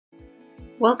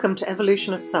Welcome to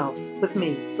Evolution of Self with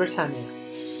me, Britannia.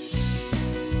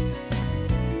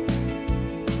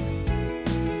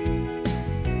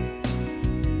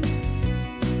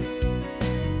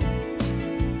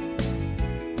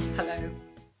 Hello.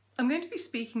 I'm going to be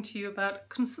speaking to you about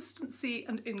consistency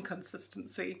and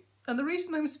inconsistency. And the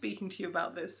reason I'm speaking to you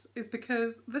about this is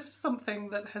because this is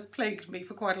something that has plagued me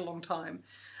for quite a long time.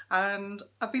 And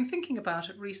I've been thinking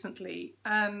about it recently,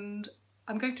 and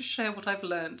I'm going to share what I've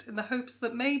learned in the hopes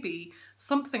that maybe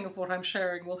something of what I'm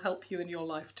sharing will help you in your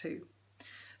life too.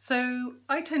 So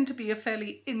I tend to be a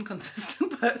fairly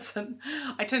inconsistent person.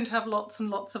 I tend to have lots and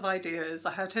lots of ideas.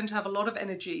 I tend to have a lot of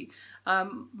energy.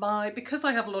 Because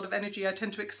I have a lot of energy, I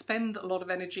tend to expend a lot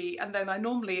of energy, and then I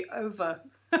normally over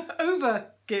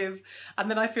give, and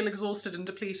then I feel exhausted and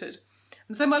depleted.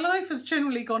 And so my life has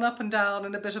generally gone up and down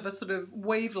in a bit of a sort of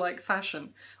wave-like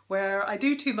fashion, where I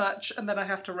do too much and then I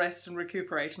have to rest and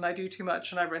recuperate, and I do too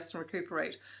much and I rest and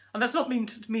recuperate. And that's not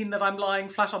mean that I'm lying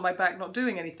flat on my back not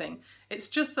doing anything. It's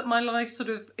just that my life sort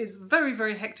of is very,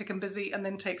 very hectic and busy, and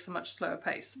then takes a much slower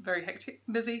pace. Very hectic,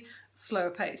 busy,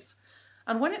 slower pace.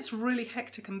 And when it's really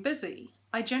hectic and busy,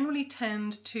 I generally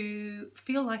tend to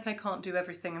feel like I can't do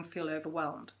everything and feel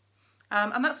overwhelmed.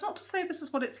 And that's not to say this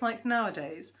is what it's like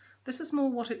nowadays. This is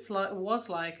more what was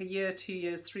like a year, 2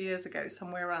 years, 3 years ago,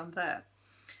 somewhere around there.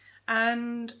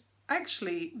 And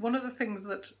actually, one of the things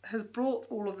that has brought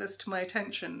all of this to my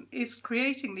attention is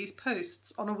creating these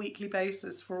posts on a weekly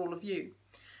basis for all of you.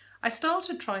 I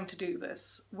started trying to do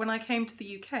this when I came to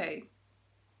the UK.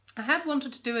 I had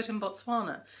wanted to do it in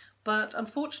Botswana, but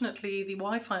unfortunately the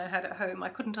Wi-Fi I had at home, I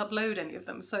couldn't upload any of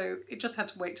them, so it just had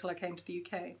to wait till I came to the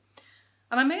UK.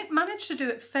 And I managed to do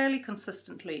it fairly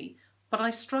consistently, but I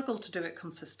struggled to do it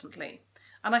consistently.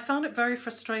 And I found it very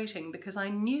frustrating because I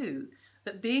knew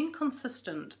that being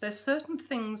consistent, there's certain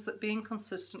things that being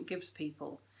consistent gives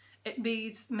people. It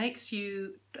makes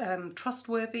you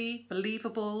trustworthy,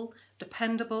 believable,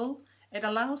 dependable. It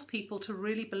allows people to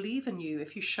really believe in you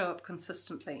if you show up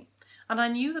consistently. And I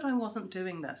knew that I wasn't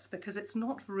doing this because it's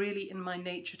not really in my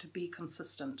nature to be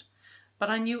consistent. But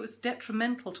I knew it was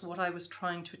detrimental to what I was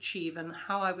trying to achieve and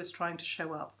how I was trying to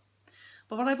show up.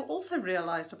 But what I've also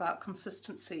realised about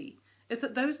consistency is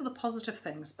that those are the positive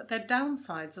things, but they're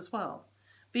downsides as well.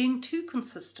 Being too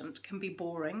consistent can be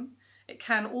boring. It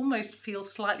can almost feel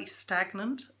slightly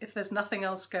stagnant if there's nothing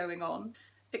else going on.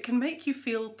 It can make you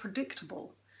feel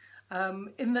predictable,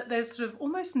 in that there's sort of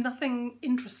almost nothing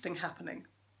interesting happening.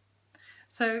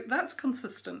 So that's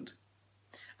consistent.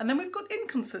 And then we've got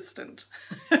inconsistent,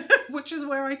 which is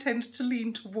where I tend to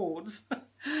lean towards.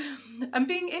 And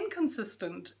being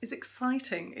inconsistent is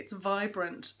exciting, it's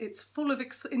vibrant, it's full of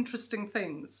interesting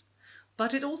things,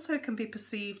 but it also can be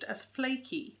perceived as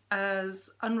flaky,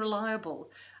 as unreliable,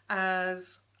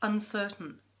 as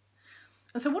uncertain.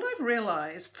 And so what I've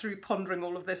realised through pondering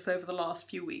all of this over the last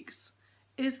few weeks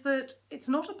is that it's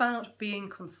not about being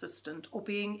consistent or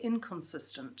being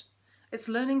inconsistent. It's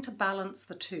learning to balance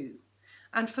the two.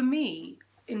 And for me,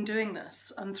 in doing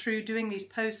this and through doing these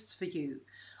posts for you,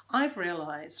 I've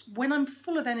realised when I'm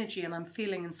full of energy and I'm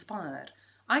feeling inspired,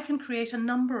 I can create a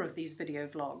number of these video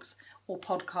vlogs or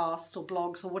podcasts or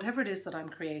blogs or whatever it is that I'm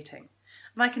creating.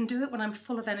 And I can do it when I'm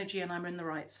full of energy and I'm in the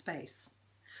right space.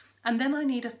 And then I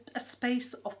need a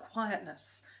space of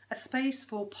quietness, a space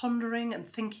for pondering and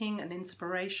thinking and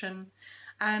inspiration.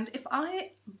 And if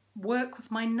I work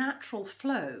with my natural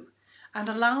flow and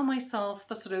allow myself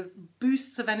the sort of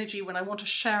boosts of energy when I want to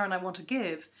share and I want to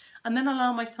give, and then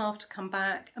allow myself to come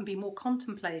back and be more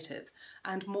contemplative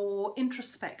and more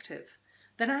introspective,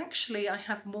 then actually I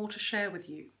have more to share with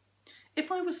you.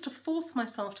 If I was to force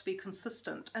myself to be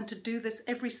consistent and to do this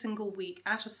every single week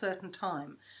at a certain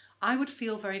time, I would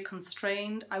feel very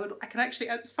constrained.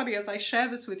 It's funny, as I share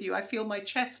this with you, I feel my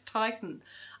chest tighten.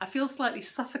 I feel slightly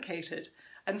suffocated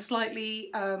and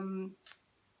slightly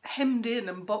hemmed in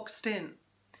and boxed in.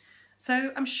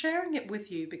 So I'm sharing it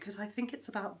with you because I think it's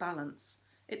about balance.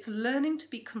 It's learning to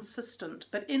be consistent,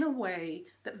 but in a way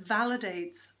that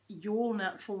validates your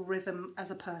natural rhythm as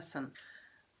a person.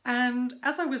 And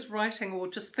as I was writing or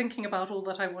just thinking about all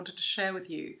that I wanted to share with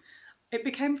you, it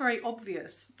became very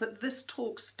obvious that this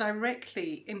talks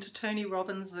directly into Tony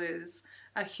Robbins's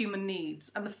human needs,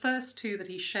 and the first two that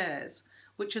he shares,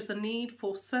 which is the need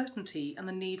for certainty and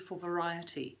the need for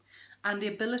variety, and the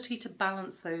ability to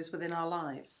balance those within our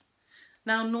lives.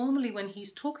 Now, normally when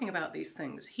he's talking about these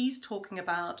things, he's talking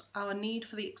about our need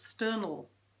for the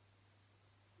external,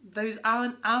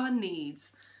 our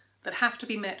needs that have to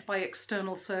be met by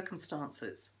external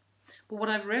circumstances. But what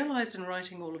I've realised in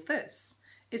writing all of this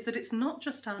is that it's not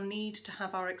just our need to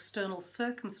have our external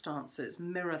circumstances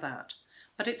mirror that,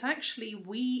 but it's actually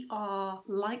we are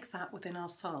like that within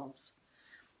ourselves.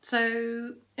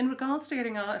 So in regards to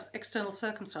getting our external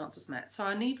circumstances met, so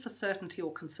our need for certainty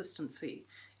or consistency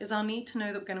is our need to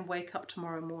know that we're going to wake up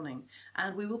tomorrow morning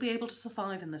and we will be able to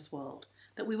survive in this world,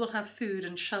 that we will have food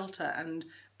and shelter and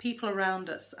people around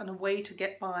us and a way to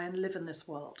get by and live in this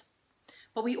world.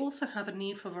 But we also have a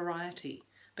need for variety,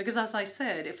 because as I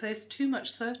said, if there's too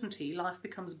much certainty, life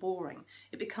becomes boring,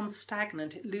 it becomes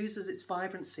stagnant, it loses its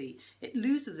vibrancy, it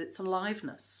loses its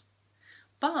aliveness.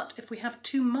 But if we have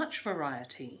too much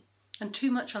variety and too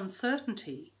much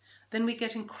uncertainty, then we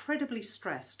get incredibly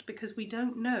stressed because we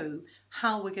don't know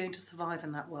how we're going to survive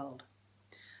in that world.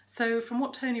 So from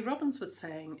what Tony Robbins was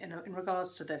saying in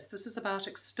regards to this is about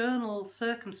external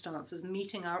circumstances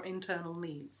meeting our internal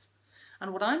needs.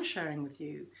 And what I'm sharing with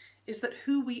you is that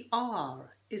who we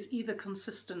are is either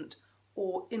consistent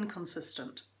or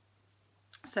inconsistent.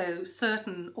 So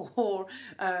certain or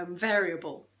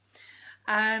variable.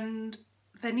 And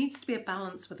there needs to be a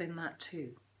balance within that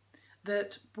too.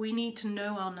 That we need to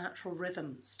know our natural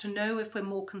rhythms, to know if we're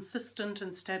more consistent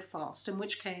and steadfast, in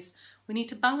which case we need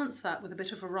to balance that with a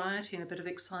bit of variety and a bit of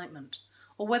excitement.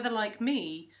 Or whether, like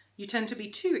me, you tend to be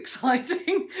too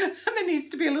exciting and there needs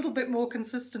to be a little bit more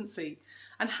consistency.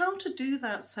 And how to do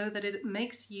that so that it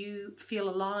makes you feel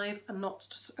alive and not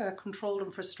controlled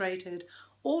and frustrated,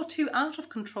 or too out of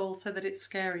control so that it's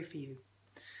scary for you.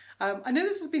 I know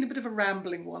this has been a bit of a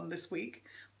rambling one this week,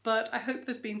 but I hope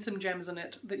there's been some gems in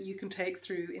it that you can take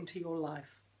through into your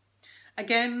life.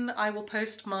 Again, I will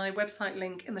post my website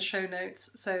link in the show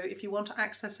notes, so if you want to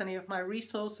access any of my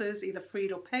resources, either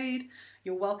free or paid,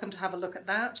 you're welcome to have a look at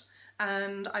that.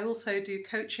 And I also do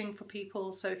coaching for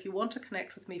people, so if you want to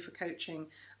connect with me for coaching,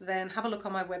 then have a look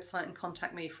on my website and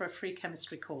contact me for a free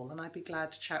chemistry call, and I'd be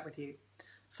glad to chat with you.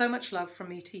 So much love from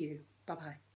me to you. Bye-bye.